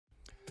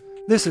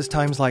This is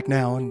Times Like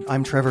Now, and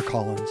I'm Trevor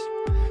Collins.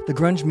 The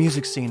grunge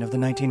music scene of the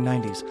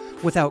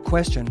 1990s, without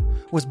question,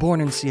 was born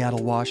in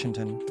Seattle,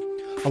 Washington.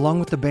 Along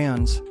with the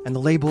bands and the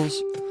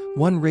labels,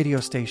 one radio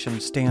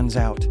station stands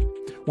out.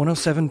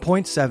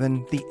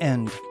 107.7 The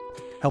End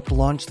helped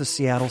launch the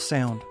Seattle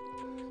sound.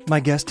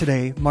 My guest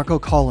today, Marco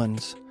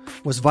Collins,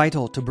 was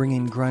vital to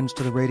bringing grunge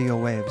to the radio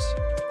waves.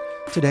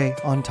 Today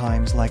on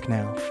Times Like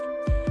Now.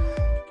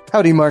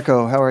 Howdy,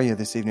 Marco. How are you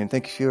this evening?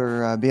 Thank you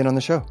for being on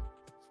the show.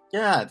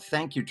 Yeah,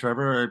 thank you,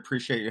 Trevor. I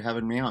appreciate you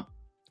having me on.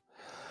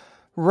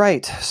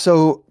 Right.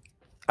 So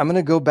I'm going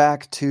to go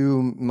back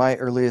to my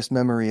earliest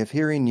memory of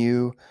hearing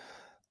you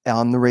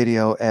on the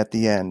radio at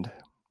The End.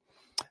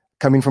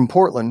 Coming from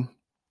Portland,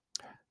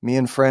 me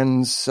and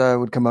friends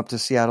would come up to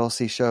Seattle,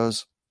 see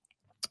shows.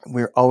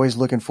 We're always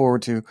looking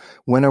forward to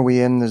when are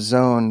we in the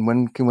zone?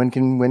 When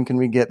can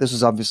we get? This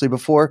was obviously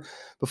before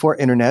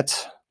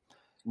internet,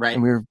 right?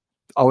 And we were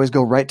always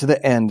go right to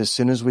the end as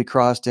soon as we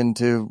crossed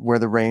into where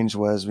the range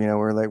was. You know,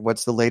 we're like,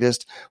 what's the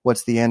latest?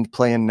 What's The End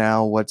playing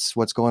now? What's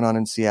going on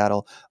in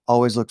Seattle?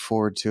 Always looked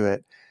forward to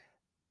it.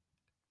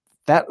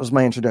 That was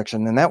my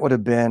introduction, and that would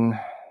have been,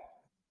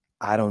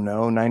 I don't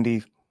know,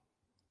 90,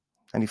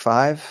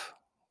 95.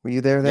 Were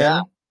you there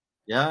then?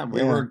 Yeah,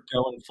 we were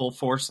going full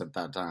force at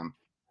that time.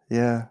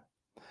 Yeah.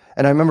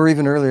 And I remember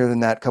even earlier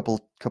than that,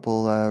 couple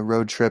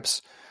road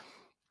trips.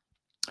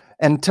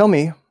 And tell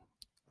me,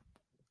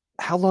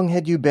 how long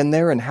had you been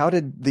there, and how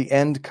did The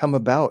End come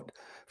about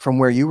from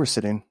where you were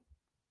sitting?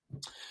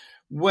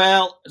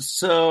 Well,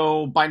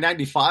 so by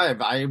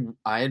 95, I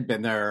had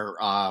been there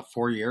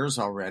 4 years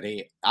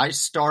already. I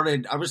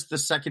was the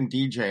second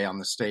DJ on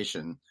the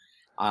station.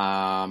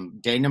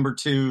 Day number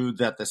 2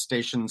 that the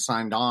station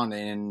signed on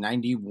in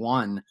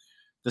 91,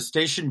 the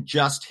station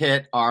just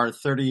hit our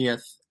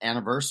 30th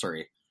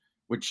anniversary,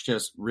 which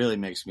just really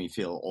makes me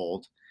feel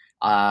old.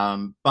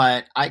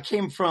 But I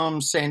came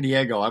from San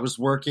Diego. I was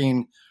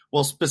working,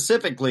 well,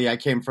 specifically, I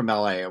came from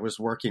LA. I was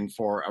working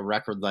for a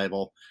record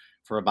label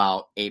for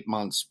about 8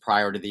 months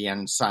prior to The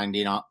End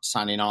signing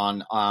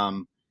on.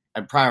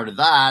 And prior to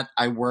that,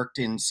 I worked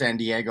in San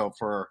Diego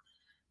for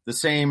the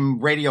same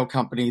radio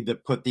company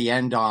that put The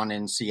End on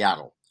in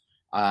Seattle,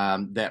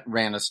 that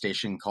ran a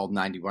station called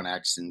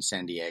 91X in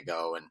San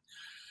Diego. And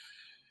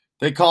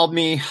they called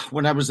me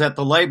when I was at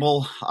the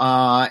label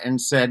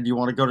and said, do you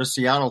want to go to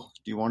Seattle?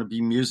 Do you want to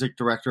be music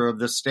director of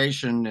this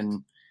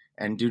station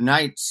and do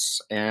nights?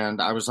 And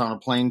I was on a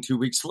plane 2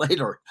 weeks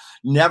later,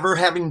 never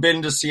having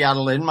been to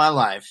Seattle in my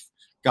life,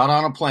 got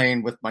on a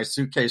plane with my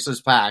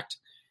suitcases packed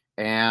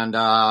and,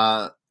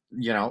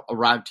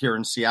 arrived here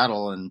in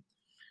Seattle. And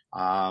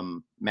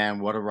man,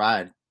 what a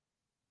ride.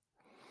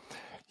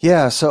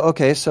 Yeah. So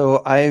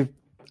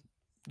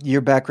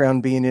your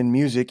background being in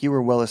music, you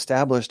were well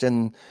established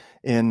in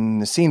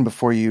the scene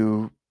before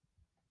you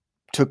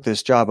took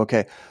this job.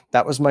 Okay.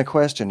 That was my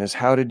question, is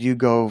how did you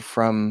go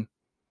from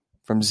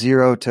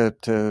zero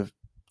to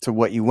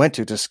what you went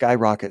to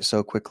skyrocket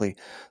so quickly?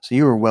 So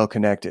you were well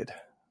connected.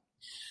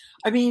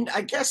 I mean,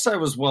 I guess I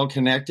was well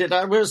connected.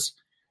 I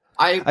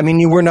mean,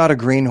 you were not a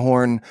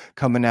greenhorn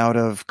coming out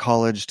of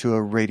college to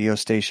a radio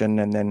station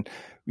and then,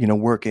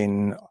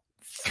 working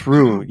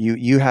through.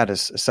 You had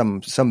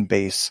some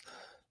base.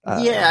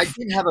 I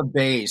did have a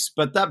base,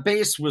 but that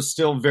base was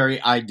still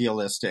very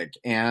idealistic.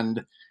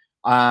 And,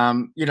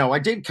 I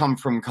did come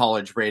from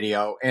college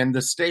radio, and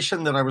the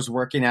station that I was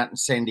working at in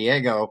San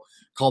Diego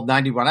called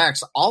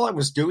 91X, all I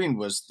was doing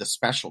was the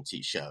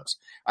specialty shows.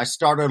 I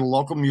started a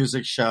local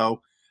music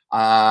show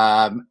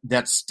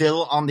that's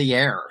still on the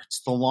air.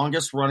 It's the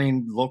longest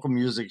running local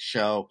music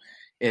show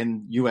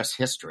in U.S.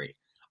 history.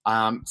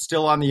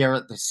 Still on the air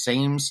at the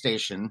same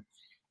station.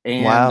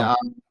 And, wow.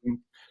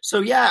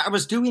 I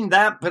was doing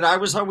that, but I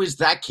was always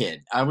that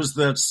kid. I was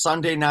the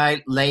Sunday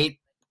night late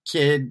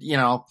kid,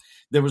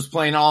 that was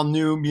playing all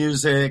new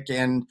music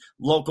and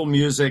local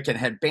music and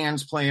had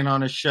bands playing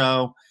on a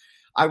show.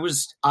 I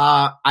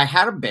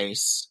had a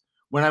base.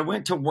 When I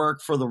went to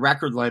work for the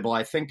record label,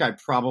 I think I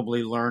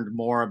probably learned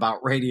more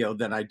about radio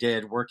than I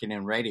did working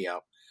in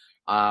radio,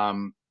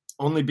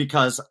 only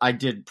because I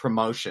did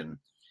promotion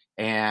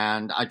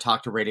and I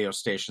talked to radio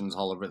stations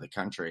all over the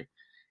country.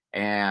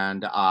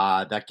 And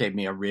that gave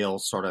me a real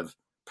sort of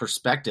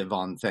perspective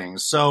on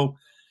things. So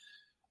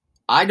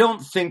I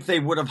don't think they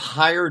would have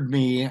hired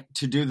me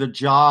to do the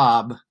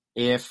job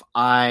if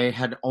I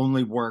had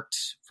only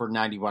worked for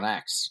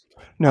 91X.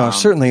 No,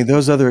 certainly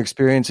those other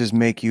experiences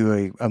make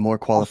you a more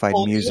qualified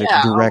music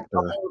director.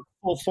 A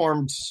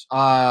full-formed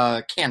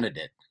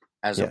candidate,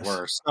 as it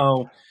were.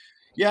 So,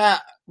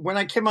 when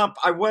I came up,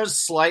 I was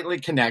slightly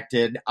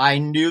connected. I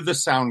knew the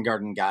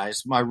Soundgarden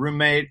guys. My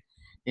roommate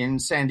in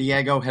San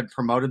Diego had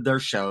promoted their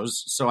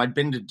shows, so I'd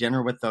been to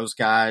dinner with those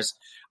guys.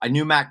 I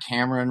knew Matt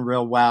Cameron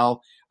real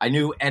well. I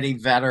knew Eddie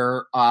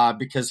Vedder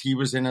because he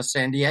was in a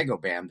San Diego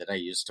band that I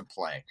used to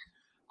play.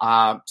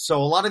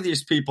 So a lot of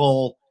these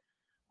people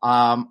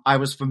I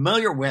was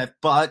familiar with,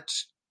 but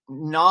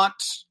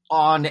not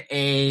on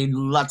a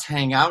let's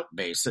hang out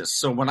basis.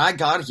 So when I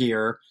got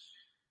here,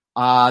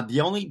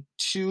 The only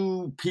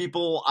two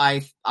people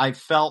I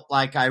felt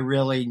like I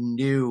really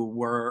knew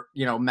were,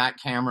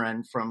 Matt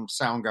Cameron from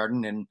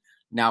Soundgarden and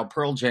now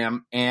Pearl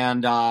Jam,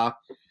 and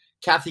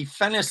Kathy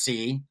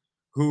Fennessy,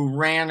 who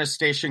ran a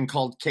station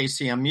called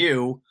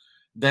KCMU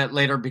that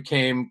later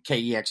became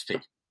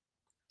KEXP.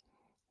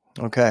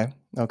 Okay.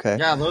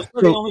 Yeah, those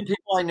were the only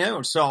people I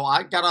knew. So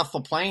I got off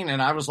the plane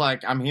and I was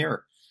like, I'm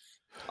here.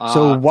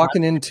 So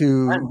walking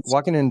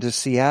into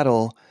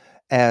Seattle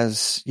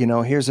as,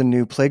 here's a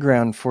new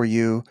playground for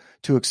you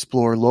to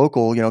explore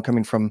local,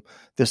 coming from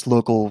this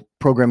local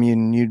program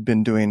you'd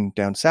been doing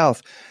down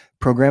south,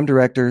 program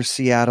director,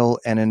 Seattle,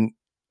 and a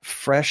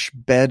fresh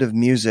bed of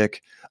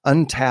music,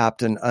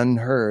 untapped and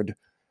unheard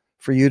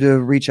for you to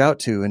reach out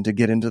to and to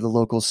get into the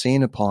local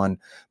scene upon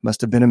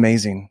must have been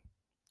amazing.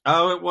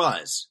 Oh, it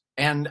was.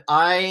 And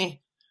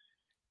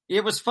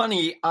it was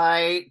funny.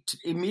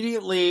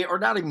 Immediately, or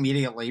not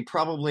immediately,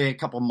 probably a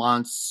couple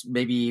months,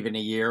 maybe even a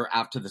year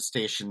after the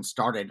station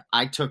started,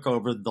 I took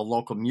over the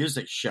local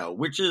music show,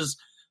 which is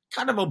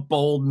kind of a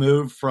bold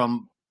move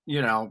from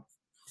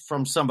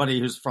somebody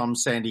who's from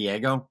San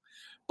Diego,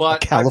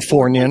 but a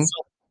Californian.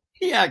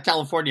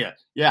 California.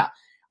 Yeah.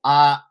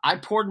 I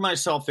poured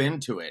myself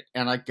into it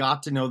and I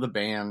got to know the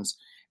bands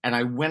and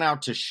I went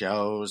out to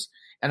shows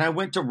and I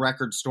went to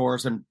record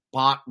stores and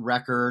bought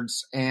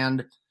records.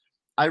 And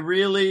I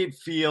really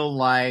feel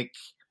like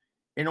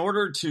in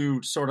order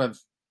to sort of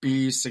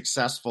be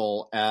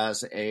successful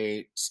as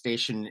a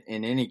station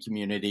in any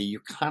community,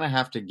 you kind of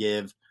have to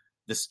give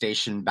the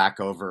station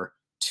back over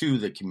to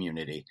the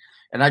community.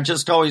 And I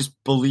just always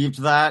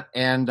believed that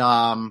and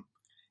kind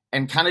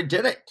of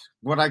did it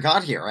when I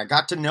got here. I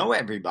got to know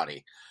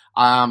everybody.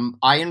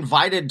 I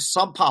invited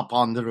Sub Pop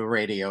on the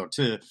radio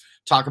to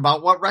talk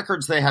about what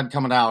records they had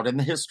coming out and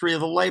the history of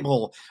the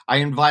label. I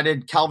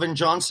invited Calvin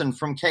Johnson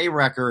from K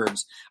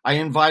Records. I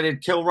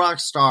invited Kill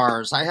Rock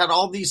Stars. I had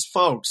all these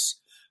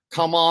folks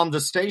come on the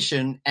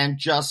station and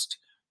just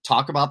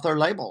talk about their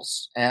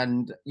labels.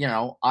 And,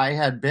 I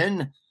had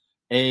been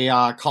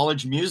a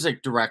college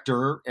music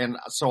director, and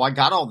so I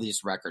got all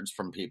these records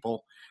from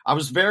people. I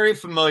was very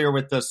familiar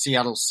with the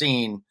Seattle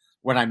scene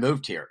when I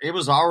moved here. It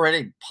was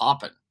already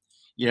popping.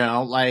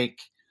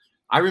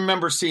 I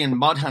remember seeing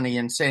Mudhoney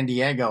in San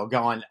Diego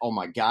going, oh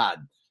my God,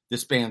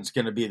 this band's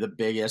going to be the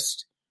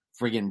biggest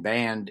friggin'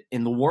 band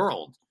in the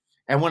world.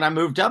 And when I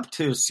moved up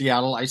to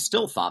Seattle, I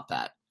still thought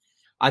that.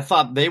 I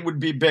thought they would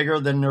be bigger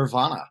than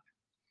Nirvana.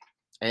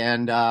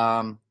 And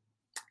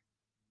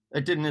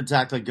it didn't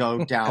exactly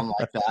go down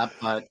like that,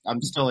 but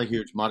I'm still a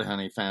huge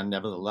Mudhoney fan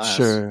nevertheless.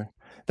 Sure.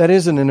 That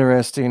is an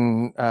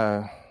interesting,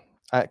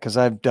 because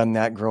I've done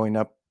that growing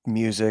up.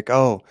 Music.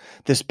 Oh,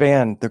 this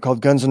band, they're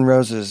called Guns N'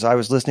 Roses. I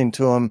was listening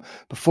to them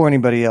before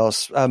anybody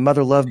else.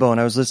 Mother Love Bone.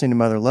 I was listening to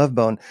Mother Love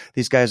Bone.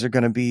 These guys they're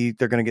going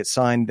to get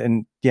signed.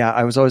 And yeah,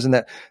 I was always in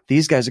that.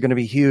 These guys are going to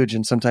be huge.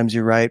 And sometimes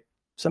you're right.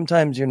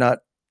 Sometimes you're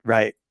not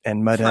right.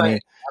 And Mudhoney.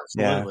 Right.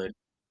 Absolutely.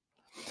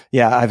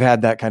 Yeah. I've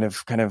had that kind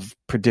of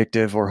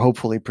predictive or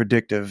hopefully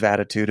predictive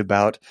attitude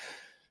about,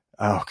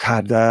 oh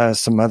God,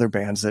 some other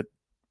bands that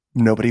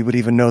nobody would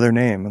even know their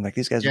name. I'm like,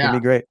 these guys are going to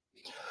be great.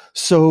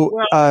 So,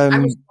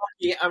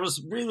 I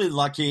was really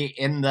lucky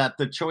in that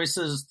the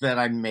choices that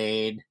I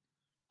made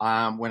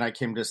when I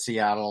came to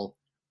Seattle,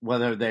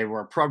 whether they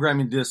were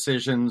programming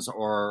decisions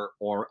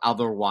or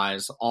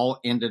otherwise, all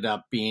ended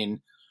up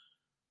being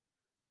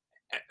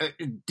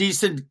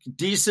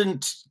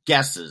decent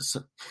guesses.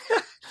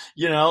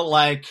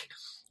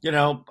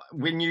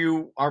 When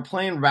you are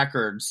playing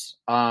records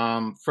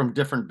from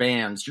different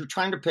bands, you're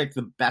trying to pick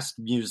the best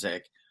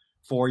music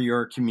for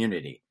your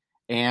community.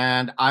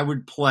 And I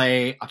would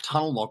play a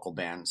ton of local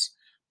bands.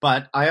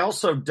 But I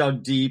also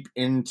dug deep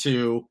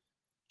into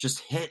just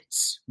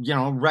hits,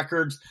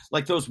 records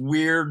like those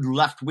weird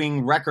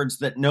left-wing records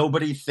that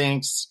nobody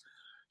thinks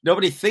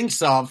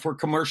of for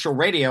commercial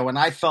radio. And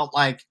I felt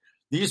like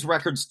these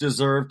records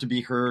deserve to be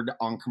heard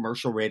on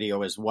commercial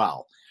radio as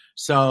well.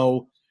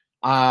 So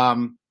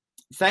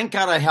thank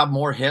God I have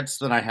more hits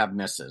than I have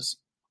misses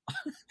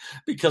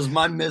because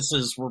my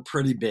misses were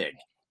pretty big.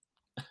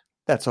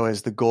 That's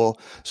always the goal.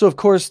 So of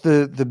course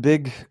the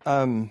big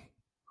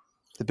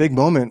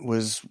moment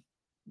was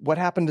what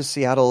happened to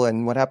Seattle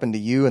and what happened to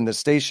you and the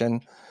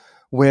station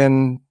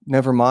when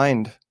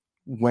Nevermind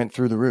went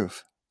through the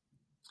roof.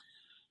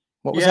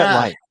 What was that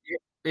like?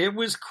 It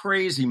was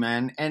crazy,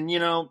 man. And,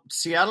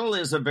 Seattle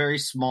is a very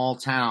small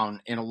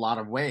town in a lot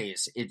of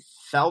ways. It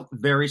felt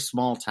very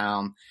small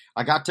town.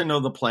 I got to know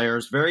the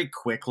players very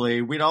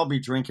quickly. We'd all be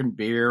drinking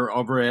beer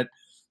over at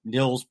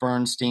Nils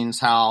Bernstein's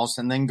house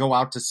and then go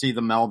out to see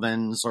the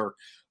Melvins or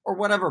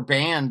whatever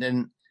band.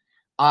 And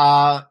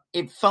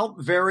it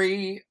felt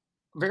very,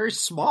 very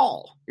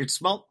small. It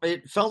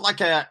felt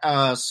like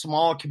a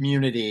small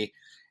community.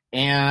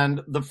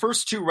 And the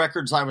first two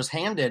records I was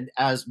handed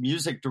as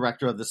music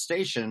director of the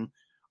station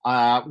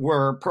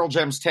were Pearl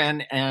Jam's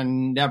 10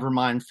 and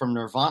Nevermind from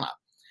Nirvana.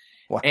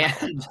 Wow.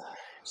 And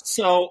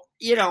so,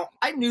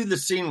 I knew the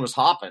scene was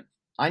hopping.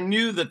 I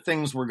knew that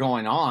things were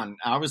going on.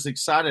 I was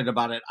excited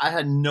about it. I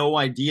had no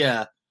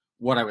idea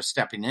what I was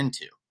stepping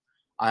into.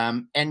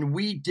 And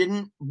we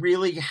didn't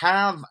really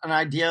have an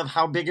idea of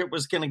how big it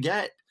was going to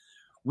get.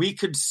 We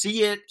could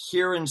see it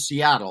here in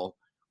Seattle.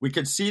 We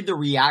could see the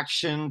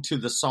reaction to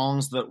the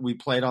songs that we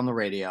played on the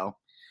radio.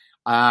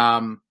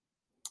 But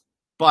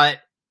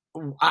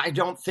I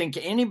don't think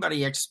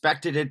anybody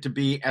expected it to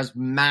be as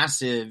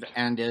massive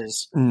and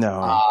as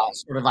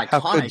sort of iconic How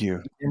could you?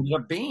 as it ended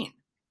up being.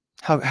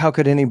 How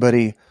could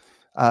anybody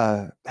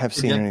have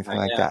seen anything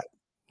like that?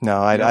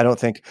 No, I don't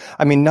think.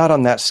 I mean, not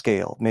on that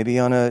scale. Maybe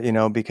on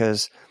a,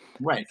 because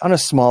on a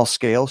small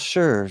scale,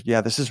 sure.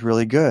 Yeah, this is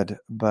really good.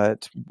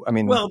 But I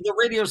mean, well, the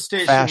radio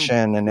station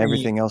fashion and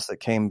everything else that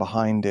came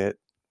behind it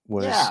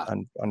was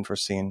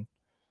unforeseen.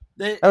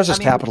 That was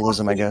just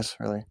capitalism, I guess,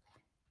 really.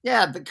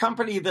 Yeah, the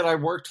company that I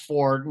worked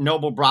for,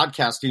 Noble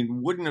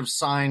Broadcasting, wouldn't have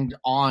signed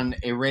on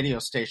a radio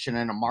station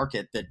in a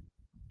market that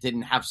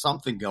didn't have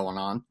something going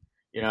on,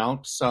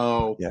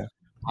 So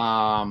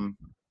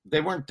they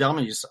weren't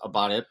dummies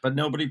about it, but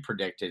nobody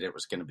predicted it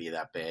was going to be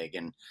that big.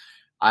 And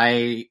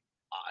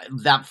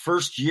that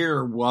first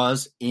year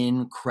was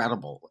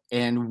incredible.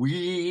 And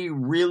we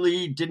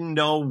really didn't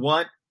know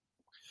what.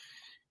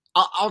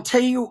 I'll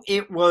tell you,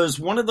 it was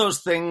one of those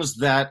things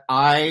that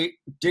I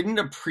didn't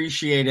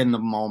appreciate in the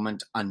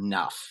moment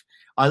enough.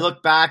 I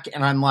look back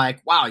and I'm like,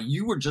 wow,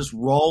 you were just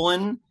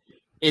rolling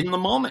in the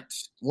moment.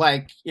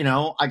 Like,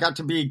 I got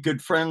to be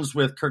good friends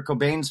with Kurt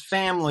Cobain's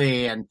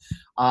family. And,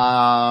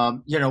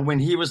 when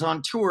he was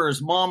on tour,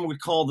 his mom would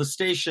call the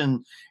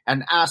station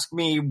and ask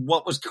me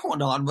what was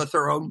going on with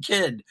her own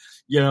kid,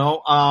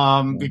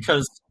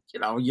 because,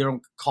 you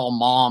don't call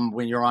mom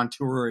when you're on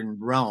tour in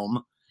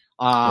Rome.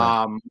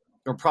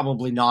 Or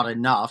probably not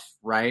enough,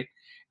 right?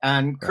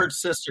 And Kurt's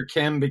sister,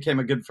 Kim, became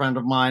a good friend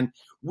of mine.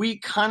 We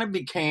kind of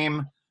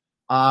became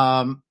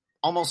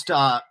almost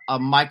a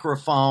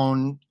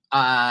microphone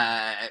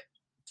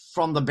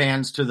from the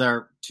bands to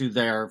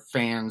their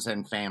fans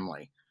and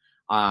family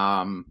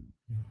in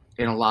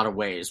a lot of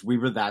ways. We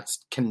were that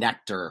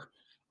connector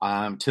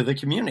to the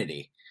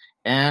community.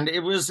 And it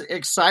was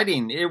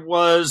exciting. It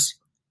was...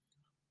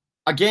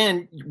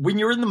 Again, when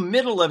you're in the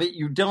middle of it,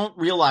 you don't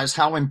realize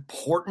how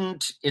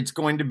important it's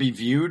going to be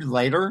viewed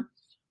later.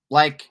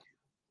 Like,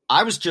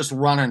 I was just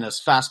running as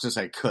fast as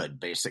I could,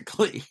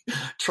 basically,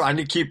 trying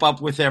to keep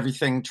up with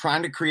everything,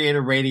 trying to create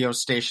a radio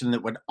station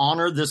that would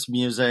honor this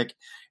music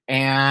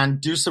and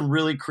do some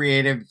really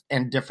creative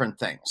and different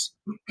things.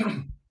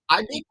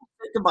 I didn't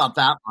think about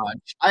that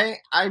much. I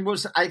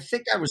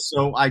think I was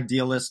so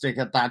idealistic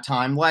at that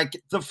time. Like,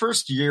 the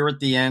first year at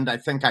the end, I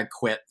think I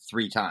quit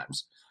 3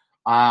 times.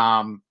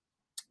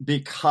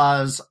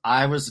 Because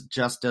I was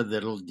just a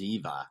little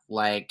diva.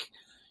 Like,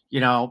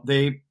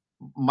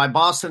 my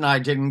boss and I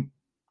didn't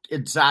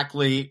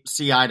exactly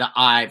see eye to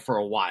eye for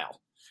a while.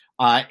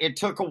 It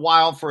took a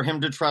while for him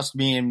to trust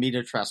me and me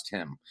to trust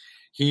him.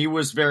 He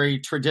was very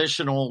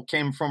traditional,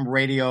 came from a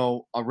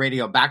radio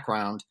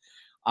background.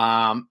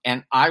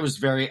 And I was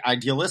very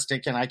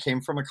idealistic, and I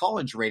came from a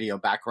college radio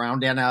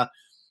background and a,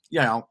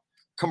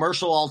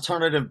 commercial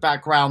alternative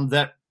background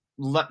that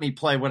let me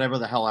play whatever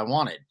the hell I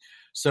wanted.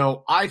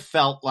 So I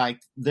felt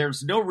like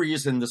there's no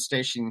reason the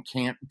station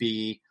can't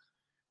be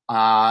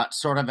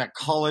sort of a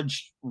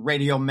college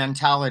radio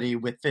mentality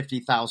with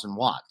 50,000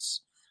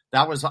 watts.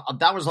 That was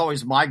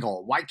always my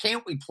goal. Why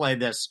can't we play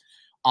this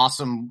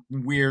awesome,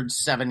 weird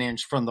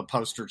 7-inch from the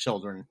Poster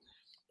Children?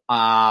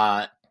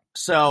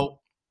 So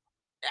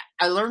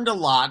I learned a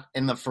lot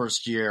in the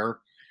first year.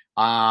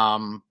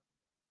 To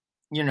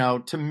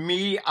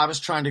me, I was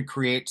trying to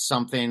create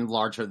something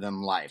larger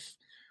than life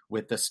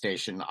with the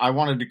station. I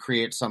wanted to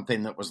create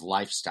something that was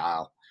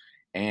lifestyle.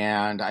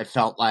 And I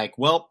felt like,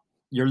 well,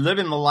 you're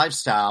living the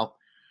lifestyle.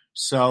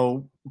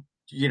 So,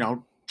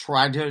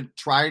 try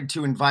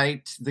to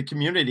invite the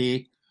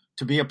community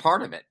to be a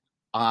part of it,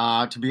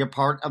 to be a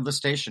part of the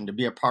station, to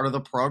be a part of the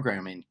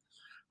programming,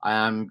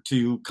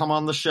 to come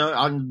on the show,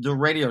 on the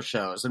radio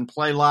shows and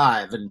play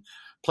live and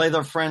play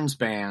their friends'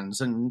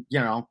 bands and,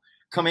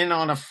 come in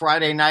on a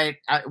Friday night.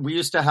 We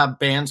used to have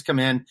bands come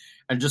in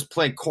and just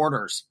play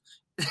quarters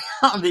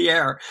on the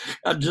air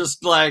and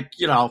just like,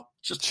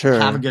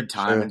 have a good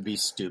time and be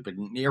stupid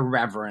and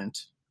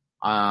irreverent.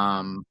 It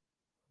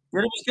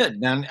was good,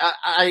 man.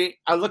 I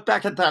look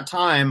back at that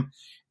time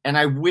and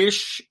I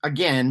wish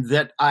again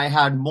that I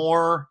had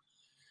more.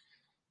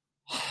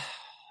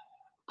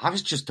 I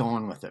was just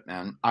going with it,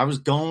 man. I was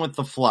going with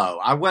the flow.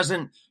 I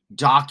wasn't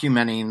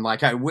documenting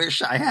like I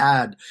wish I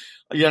had,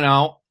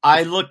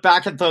 I look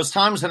back at those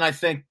times and I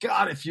think,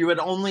 God, if you had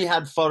only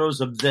had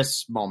photos of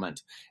this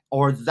moment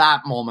or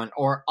that moment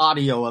or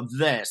audio of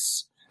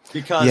this,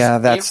 because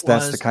that's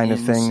the kind of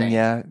thing.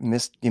 Yeah.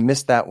 You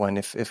missed that one.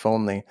 If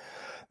only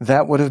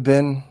that would have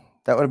been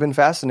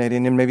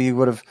fascinating. And maybe you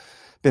would have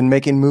been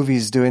making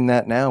movies doing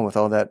that now with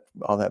all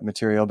that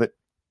material, but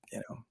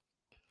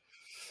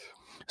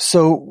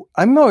so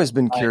I've always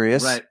been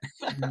curious, right.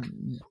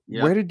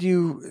 Yep. Where did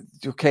you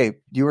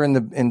were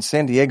in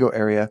San Diego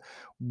area.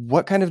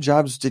 What kind of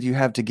jobs did you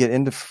have to get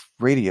into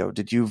radio?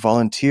 Did you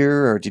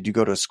volunteer or did you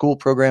go to a school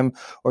program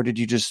or did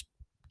you just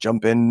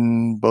jump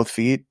in both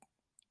feet?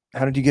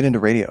 How did you get into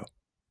radio?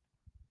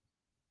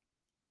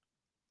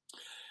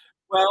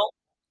 Well,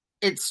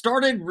 it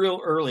started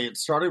real early. It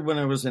started when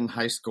I was in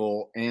high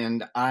school,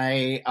 and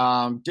I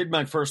did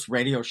my first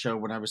radio show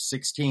when I was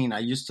 16. I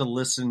used to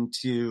listen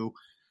to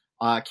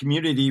a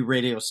community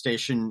radio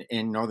station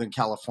in Northern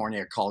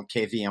California called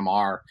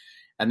KVMR,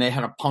 and they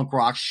had a punk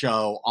rock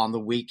show on the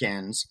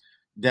weekends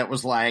that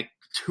was like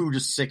 2 to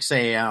 6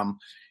 a.m.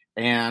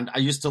 And I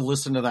used to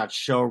listen to that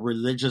show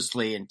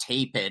religiously and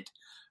tape it.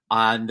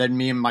 And then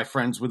me and my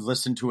friends would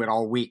listen to it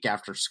all week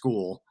after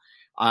school.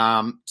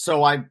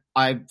 So I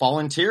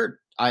volunteered.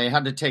 I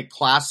had to take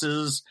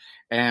classes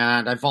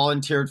and I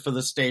volunteered for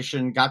the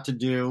station, got to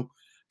do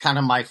kind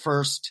of my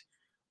first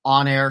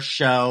on-air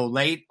show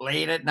late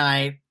at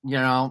night. You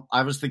know,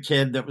 I was the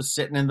kid that was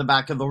sitting in the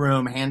back of the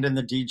room handing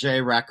the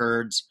DJ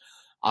records.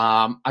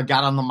 I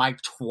got on the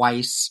mic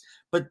twice,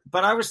 but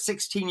I was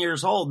 16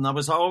 years old and I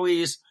was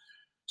always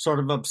sort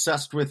of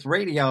obsessed with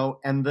radio.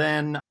 And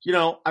then, you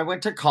know, I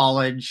went to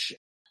college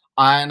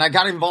and I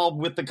got involved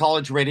with the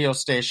college radio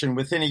station.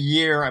 Within a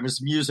year, I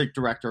was music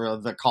director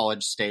of the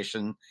college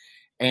station.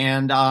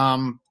 And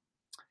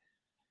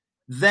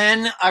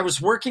then I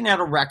was working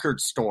at a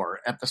record store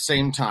at the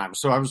same time.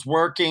 So I was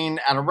working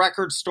at a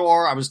record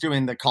store. I was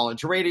doing the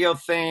college radio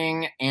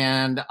thing.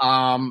 And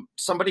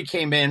somebody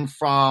came in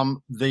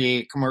from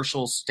the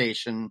commercial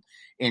station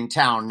in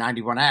town,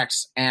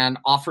 91X, and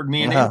offered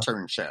me an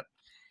internship.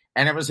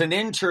 And it was an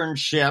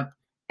internship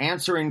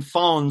answering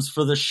phones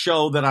for the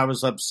show that I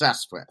was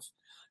obsessed with.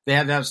 They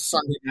had a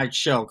Sunday night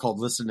show called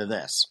Listen to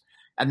This.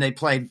 And they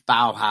played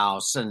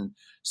Bauhaus and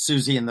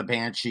Susie and the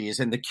Banshees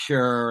and The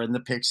Cure and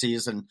the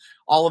Pixies and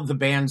all of the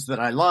bands that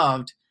I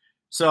loved.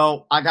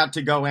 So I got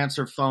to go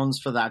answer phones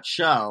for that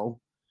show.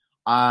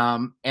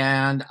 And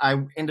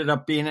I ended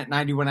up being at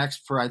 91X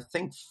for, I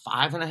think,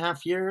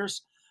 5.5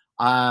 years.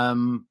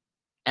 I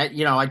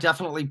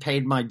definitely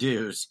paid my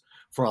dues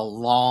for a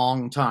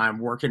long time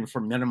working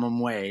for minimum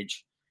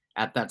wage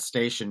at that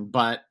station.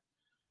 But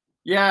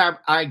yeah,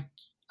 I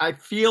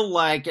feel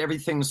like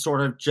everything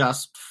sort of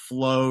just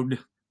flowed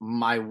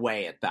my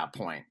way at that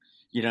point.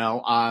 You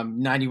know,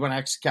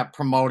 91X kept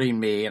promoting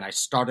me and I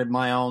started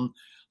my own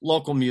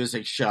local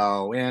music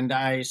show and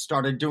I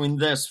started doing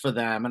this for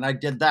them and I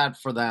did that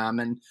for them.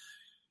 And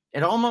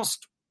it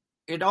almost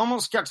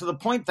got to the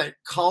point that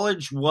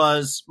college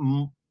was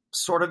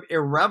sort of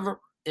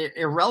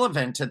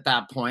irrelevant at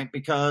that point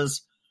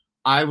because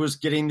I was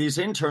getting these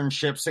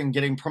internships and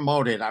getting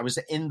promoted. I was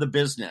in the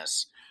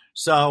business.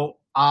 So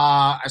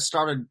I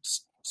started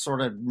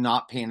sort of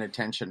not paying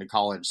attention to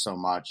college so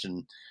much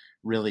and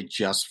really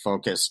just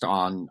focused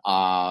on,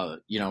 my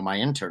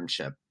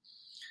internship.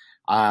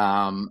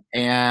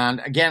 And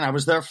again, I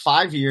was there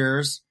 5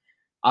 years.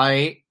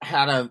 I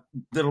had a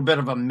little bit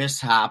of a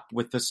mishap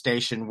with the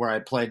station where I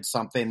played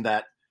something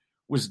that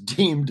was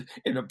deemed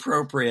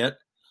inappropriate.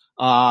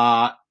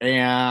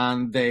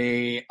 And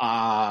they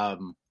had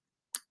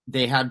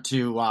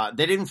to,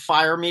 they didn't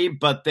fire me,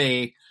 but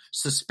they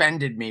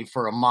suspended me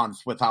for a month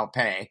without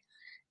pay.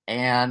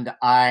 And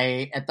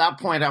at that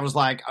point I was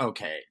like,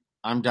 okay,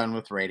 I'm done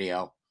with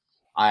radio.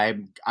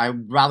 I'd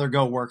rather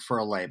go work for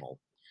a label.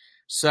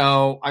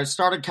 So I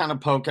started kind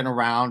of poking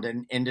around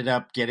and ended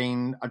up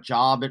getting a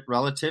job at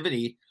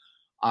Relativity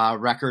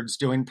Records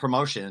doing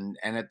promotion.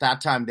 And at that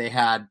time they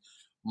had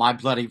My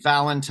Bloody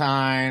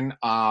Valentine.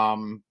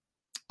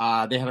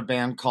 They had a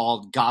band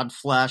called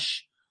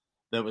Godflesh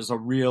that was a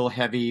real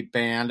heavy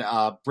band,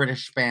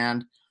 British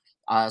band,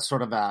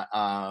 sort of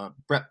a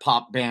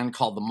Britpop band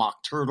called the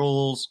Mock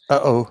Turtles.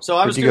 So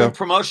I was doing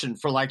promotion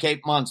for like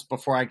 8 months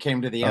before I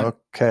came to the end.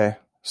 Okay.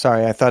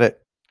 Sorry, I thought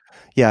it.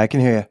 Yeah, I can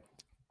hear you.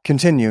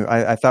 Continue.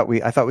 I thought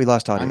we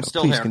lost audio. I'm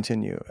still Please here.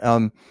 Continue.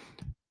 Can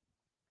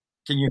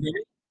you hear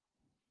me?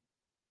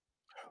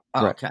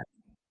 Oh, right.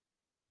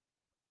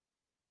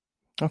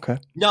 Okay.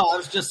 No, I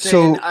was just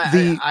saying. So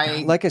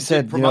like I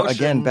said,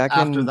 again, back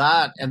after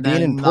that, and being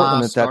then in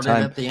Portland at that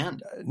time, at the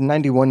end.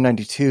 91,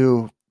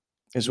 92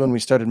 is when we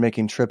started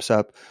making trips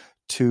up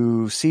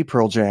to see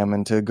Pearl Jam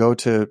and to go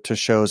to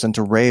shows and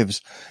to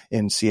raves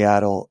in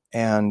Seattle.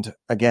 And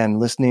again,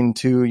 listening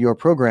to your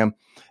program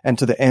and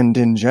to the end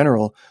in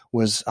general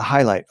was a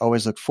highlight.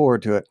 Always look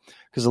forward to it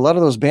because a lot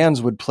of those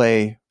bands would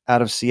play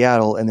out of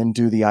Seattle and then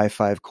do the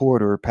I-5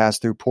 corridor, pass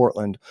through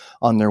Portland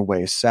on their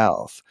way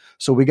south.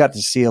 So we got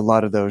to see a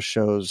lot of those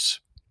shows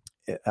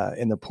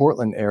in the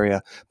Portland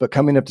area, but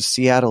coming up to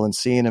Seattle and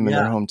seeing them in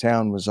their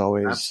hometown was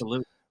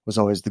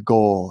always the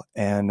goal.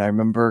 And I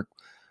remember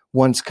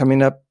once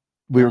coming up,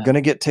 we were going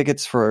to get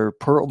tickets for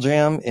Pearl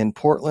Jam in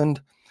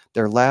Portland,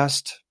 their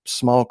last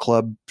small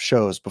club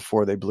shows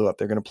before they blew up.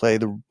 They're going to play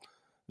the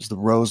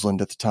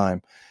Roseland at the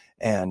time.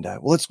 And they're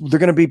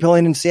going to be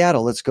playing in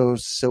Seattle. Let's go.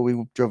 So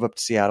we drove up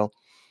to Seattle.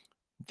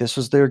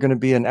 They're going to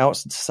be an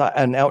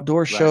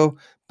outdoor show,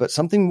 but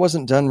something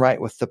wasn't done right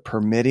with the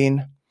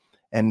permitting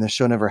and the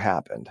show never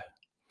happened.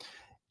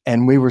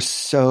 And we were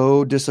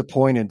so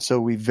disappointed. So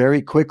we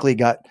very quickly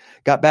got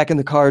back in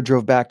the car,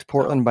 drove back to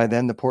Portland. By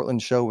then the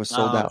Portland show was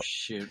sold out.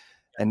 Shoot.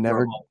 And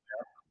never.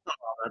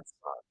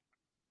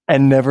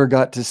 and never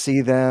got to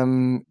see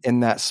them in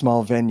that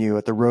small venue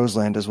at the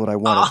Roseland is what I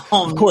wanted.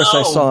 Oh, Of course,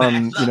 I no, saw man,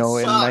 him, that in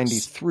sucks.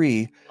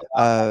 '93,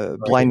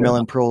 Blind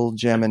Melon, Pearl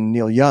Jam, and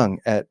Neil Young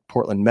at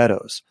Portland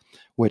Meadows,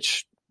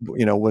 which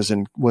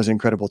was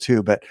incredible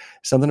too. But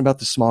something about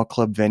the small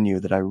club venue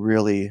that I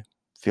really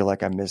feel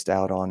like I missed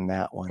out on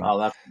that one. Oh,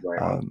 that's a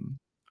great one.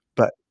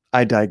 But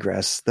I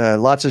digress.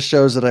 Lots of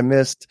shows that I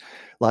missed,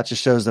 lots of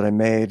shows that I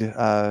made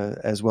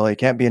as well. You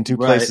can't be in two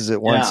places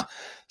at once.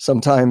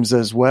 Sometimes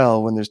as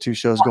well, when there's two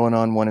shows going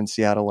on, one in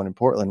Seattle, one in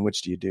Portland,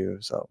 which do you do?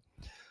 So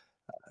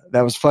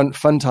that was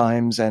fun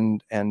times,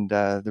 and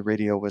the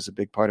radio was a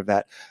big part of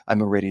that.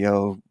 I'm a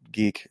radio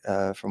geek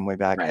from way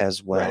back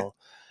as well.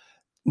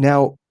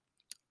 Now,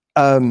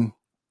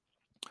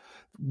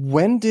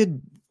 when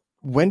did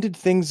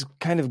things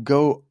kind of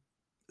go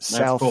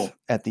south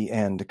at the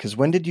end? Because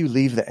when did you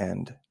leave the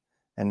end?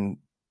 And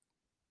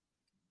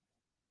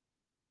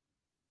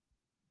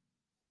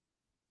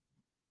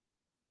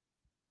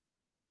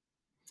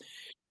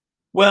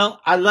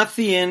well, I left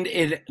the end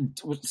in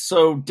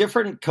so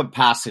different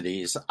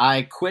capacities.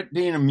 I quit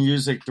being a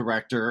music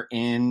director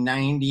in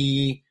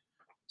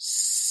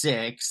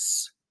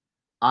 '96.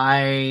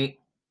 I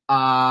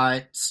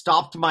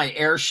stopped my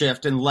air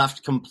shift and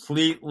left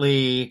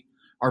completely,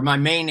 or my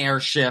main air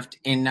shift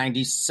in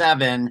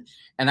 '97,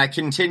 and I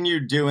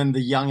continued doing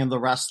The Young and the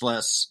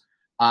Restless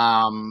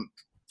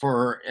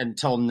for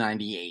until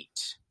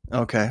 '98.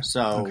 Okay.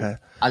 So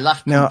I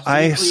left. Now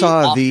I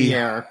saw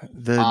the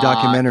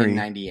documentary in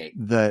 '98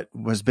 that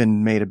was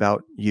been made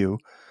about you.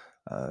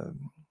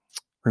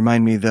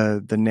 Remind me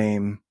the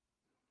name.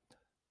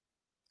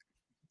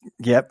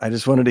 Yep, I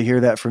just wanted to hear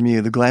that from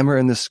you. The Glamour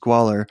and the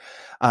Squalor.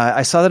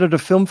 I saw that at a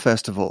film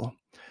festival.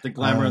 The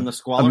Glamour and the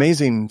Squalor.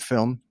 Amazing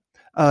film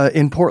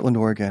in Portland,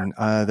 Oregon.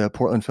 The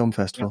Portland Film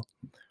Festival.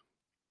 Yeah.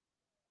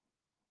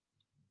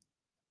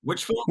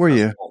 Which film were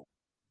festival? You?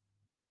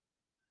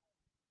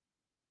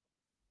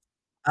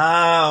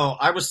 Oh,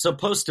 I was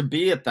supposed to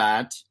be at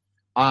that.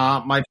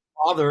 My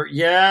father,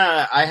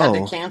 I had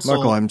to cancel.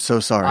 Marco, I'm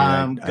so sorry.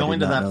 Going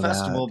to that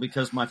festival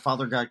because my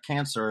father got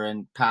cancer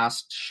and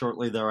passed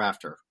shortly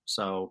thereafter.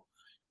 So,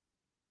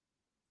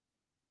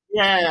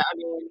 I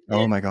mean,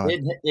 oh my God,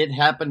 it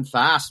happened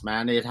fast,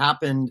 man. It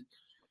happened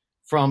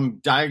from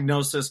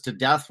diagnosis to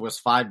death was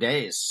 5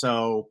 days.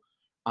 So,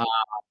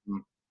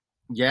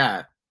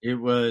 it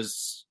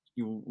was.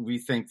 We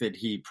think that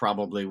he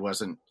probably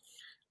wasn't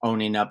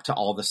owning up to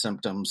all the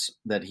symptoms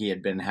that he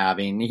had been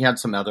having. He had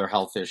some other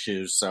health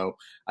issues, so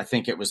I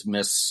think it was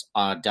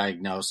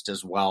misdiagnosed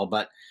as well.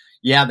 But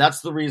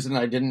that's the reason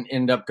I didn't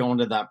end up going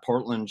to that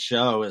Portland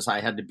show, is I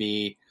had to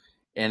be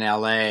in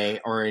LA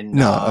or in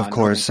of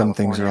course, some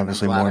things are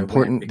obviously more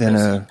important than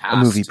a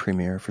movie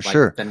premiere for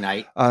sure. The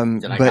night,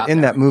 but in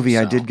that movie,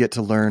 I did get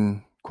to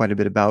learn quite a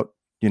bit about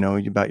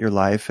about your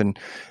life and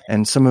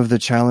some of the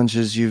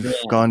challenges you've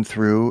gone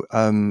through.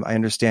 I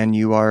understand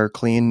you are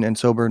clean and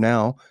sober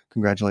now.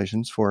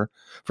 Congratulations for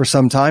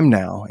some time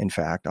now. In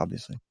fact,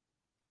 obviously.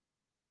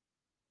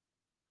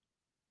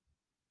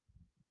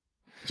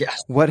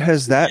 Yes. What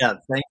has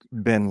that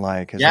been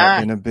like? Has that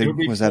been a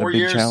big? Was that a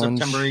big challenge?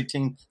 September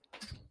 18th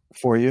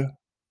for you.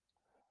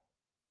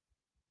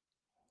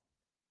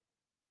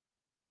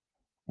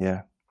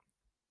 Yeah.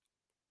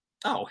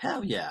 Oh,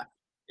 hell yeah.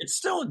 It's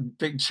still a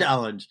big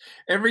challenge.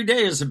 Every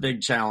day is a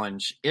big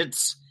challenge.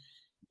 It's,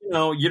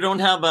 you don't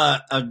have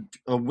a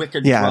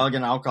wicked drug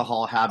and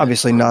alcohol habit.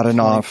 Obviously not an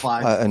on-off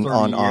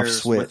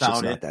switch. It's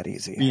not that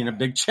easy. Being a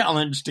big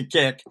challenge to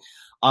kick.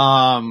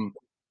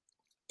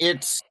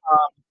 It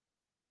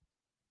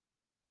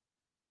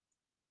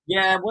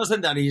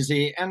wasn't that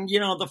easy. And,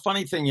 the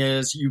funny thing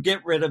is you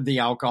get rid of the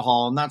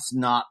alcohol, and that's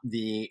not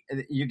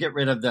you get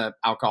rid of the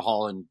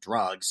alcohol and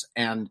drugs.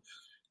 And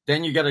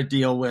then you got to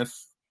deal with,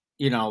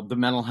 the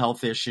mental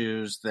health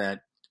issues that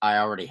I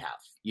already have,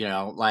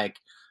 like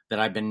that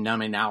I've been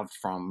numbing out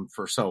from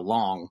for so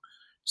long.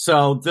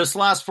 So this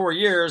last 4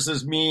 years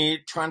is me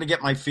trying to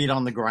get my feet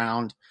on the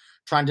ground,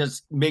 trying to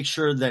make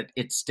sure that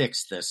it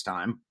sticks this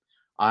time.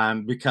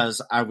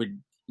 Because I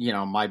would,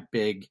 my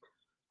big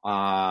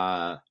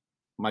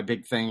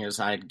thing is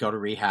I'd go to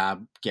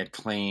rehab, get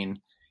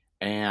clean,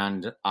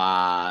 and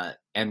the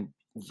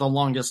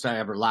longest I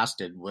ever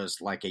lasted was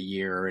like a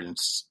year and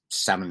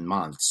 7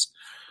 months.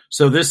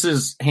 So this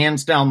is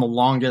hands down the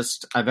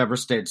longest I've ever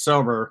stayed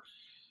sober.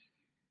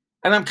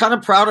 And I'm kind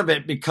of proud of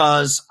it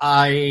because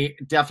I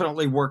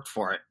definitely worked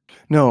for it.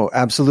 No,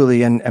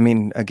 absolutely. And I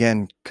mean,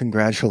 again,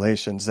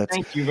 congratulations.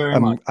 Thank you very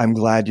much. I'm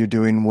glad you're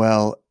doing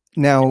well.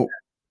 Now,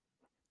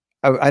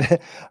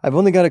 I've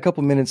only got a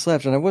couple minutes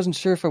left, and I wasn't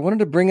sure if I wanted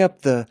to bring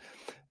up the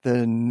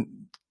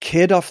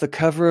kid off the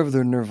cover of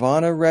the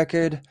Nirvana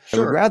record. Sure.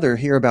 I would rather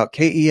hear about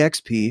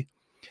KEXP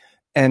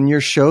and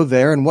your show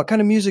there, and what kind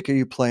of music are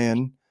you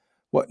playing?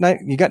 What night?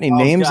 You got any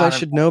names I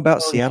should know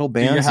about Seattle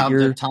bands that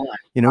you're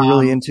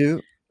really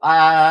into?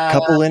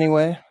 Couple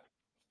anyway.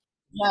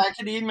 Yeah, I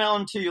could email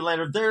them to you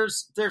later.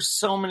 There's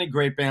so many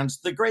great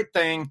bands. The great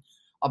thing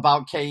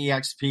about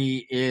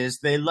KEXP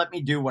is they let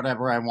me do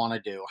whatever I want to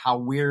do. How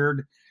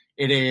weird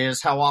it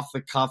is, how off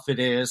the cuff it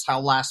is, how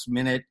last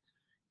minute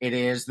it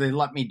is. They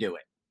let me do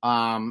it.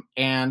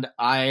 And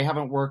I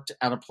haven't worked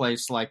at a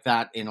place like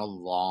that in a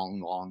long,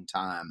 long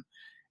time.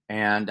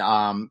 And,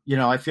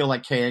 I feel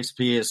like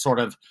KEXP is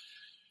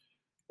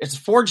it's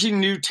forging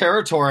new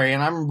territory,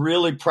 and I'm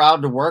really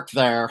proud to work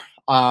there.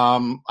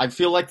 I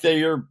feel like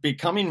they are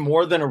becoming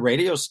more than a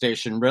radio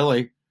station,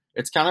 really.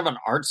 It's kind of an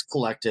arts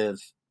collective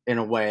in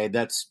a way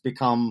that's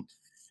become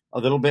a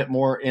little bit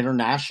more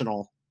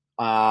international.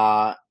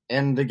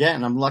 And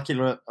again, I'm lucky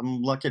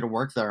to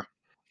work there.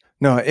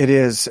 No, it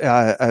is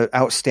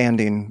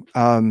outstanding.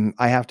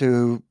 I have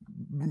to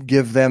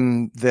give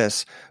them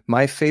this.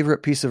 My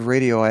favorite piece of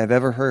radio I have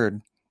ever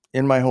heard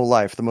in my whole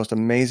life, the most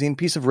amazing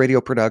piece of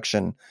radio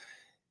production.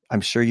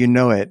 I'm sure you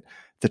know it.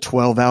 The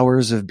 12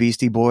 hours of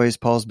Beastie Boys,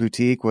 Paul's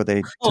Boutique, where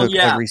they took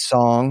every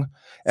song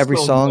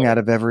out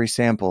of every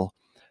sample.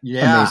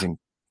 Yeah. Amazing.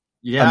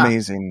 Yeah.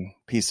 Amazing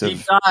piece deep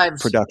of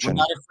dives. Production. We're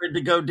not afraid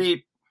to go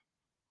deep.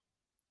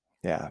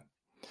 Yeah.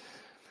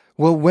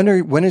 Well,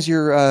 when is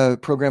your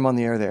program on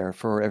the air there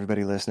for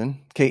everybody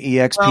listening?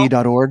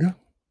 KEXP.org?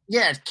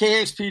 Yeah,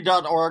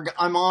 KEXP.org.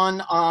 I'm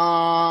on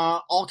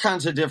all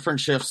kinds of different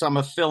shifts. I'm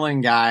a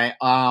fill-in guy.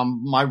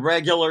 My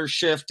regular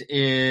shift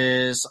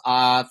is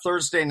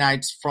Thursday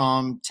nights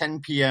from 10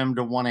 p.m.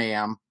 to 1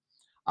 a.m.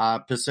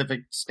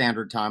 Pacific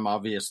Standard Time,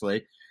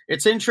 obviously.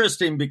 It's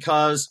interesting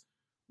because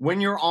when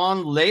you're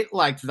on late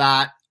like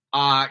that,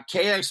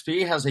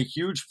 KEXP has a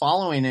huge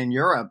following in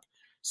Europe.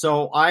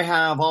 So I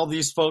have all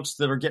these folks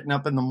that are getting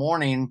up in the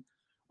morning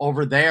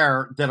over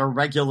there that are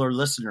regular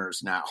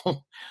listeners now.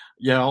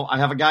 I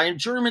have a guy in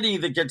Germany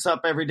that gets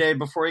up every day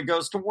before he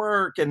goes to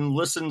work and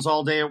listens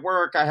all day at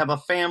work. I have a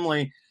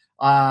family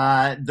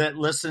that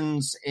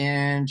listens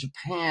in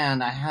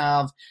Japan.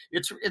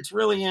 It's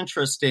really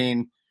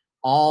interesting,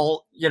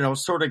 all,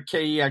 sort of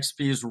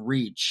KEXP's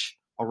reach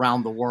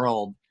around the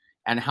world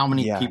and how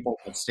many people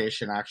that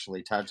station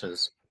actually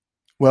touches.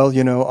 Well,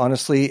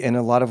 honestly, in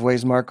a lot of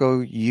ways,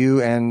 Marco,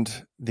 you and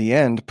The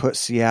End put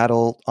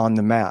Seattle on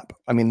the map.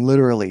 I mean,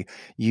 literally,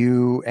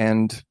 you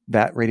and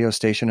that radio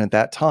station at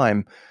that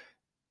time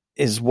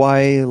is why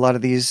a lot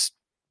of these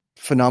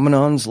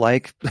phenomenons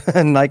like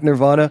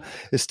Nirvana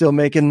is still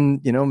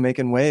making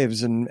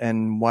waves,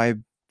 and why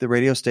the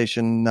radio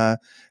station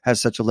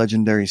has such a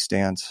legendary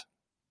stance.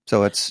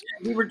 So it's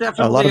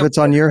a lot of it's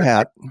on your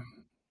hat.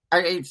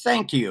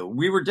 Thank you.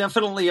 We were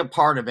definitely a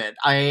part of it.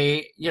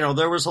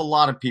 There was a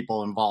lot of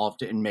people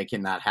involved in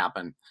making that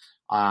happen.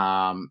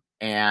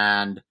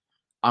 And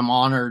I'm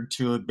honored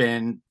to have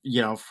been,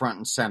 front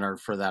and center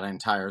for that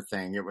entire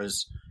thing. It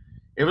was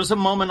a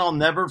moment I'll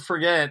never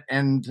forget.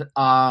 And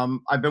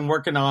I've been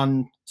working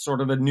on sort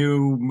of a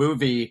new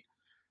movie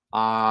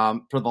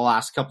for the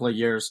last couple of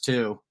years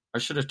too. I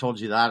should have told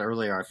you that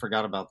earlier. I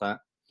forgot about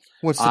that.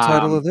 What's the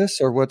title of this,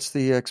 or what's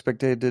the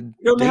expected?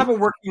 We have a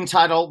working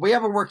title. We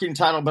have a working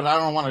title, but I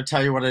don't want to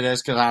tell you what it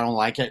is because I don't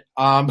like it.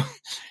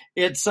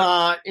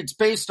 It's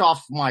based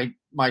off my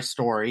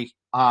story.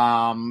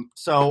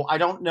 So I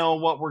don't know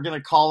what we're going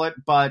to call it,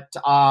 but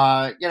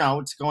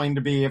it's going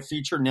to be a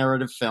feature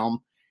narrative film,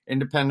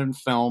 independent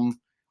film,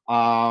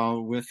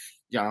 with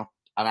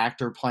an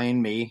actor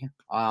playing me.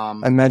 I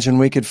imagine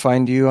we could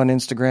find you on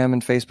Instagram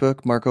and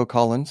Facebook, Marco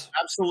Collins.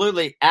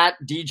 Absolutely. At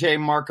DJ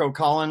Marco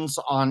Collins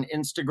on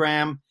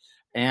Instagram,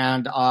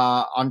 and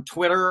on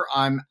Twitter,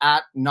 I'm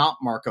at not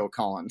Marco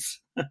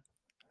Collins.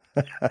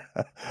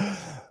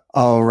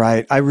 All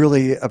right. I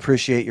really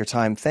appreciate your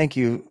time. Thank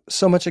you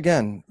so much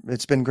again.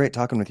 It's been great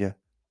talking with you.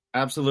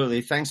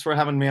 Absolutely. Thanks for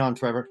having me on,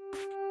 Trevor.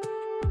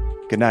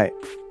 Good night.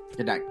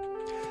 Good night.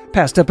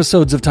 Past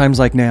episodes of Times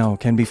Like Now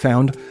can be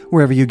found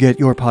wherever you get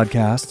your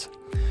podcasts.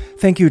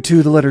 Thank you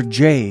to the letter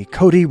J,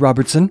 Cody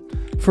Robertson,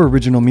 for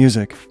original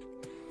music.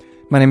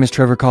 My name is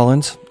Trevor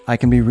Collins. I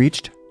can be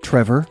reached,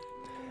 Trevor,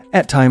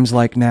 at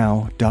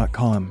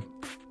timeslikeNow.com.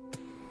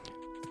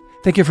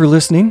 Thank you for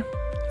listening,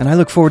 and I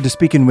look forward to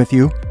speaking with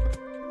you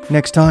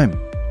next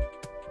time.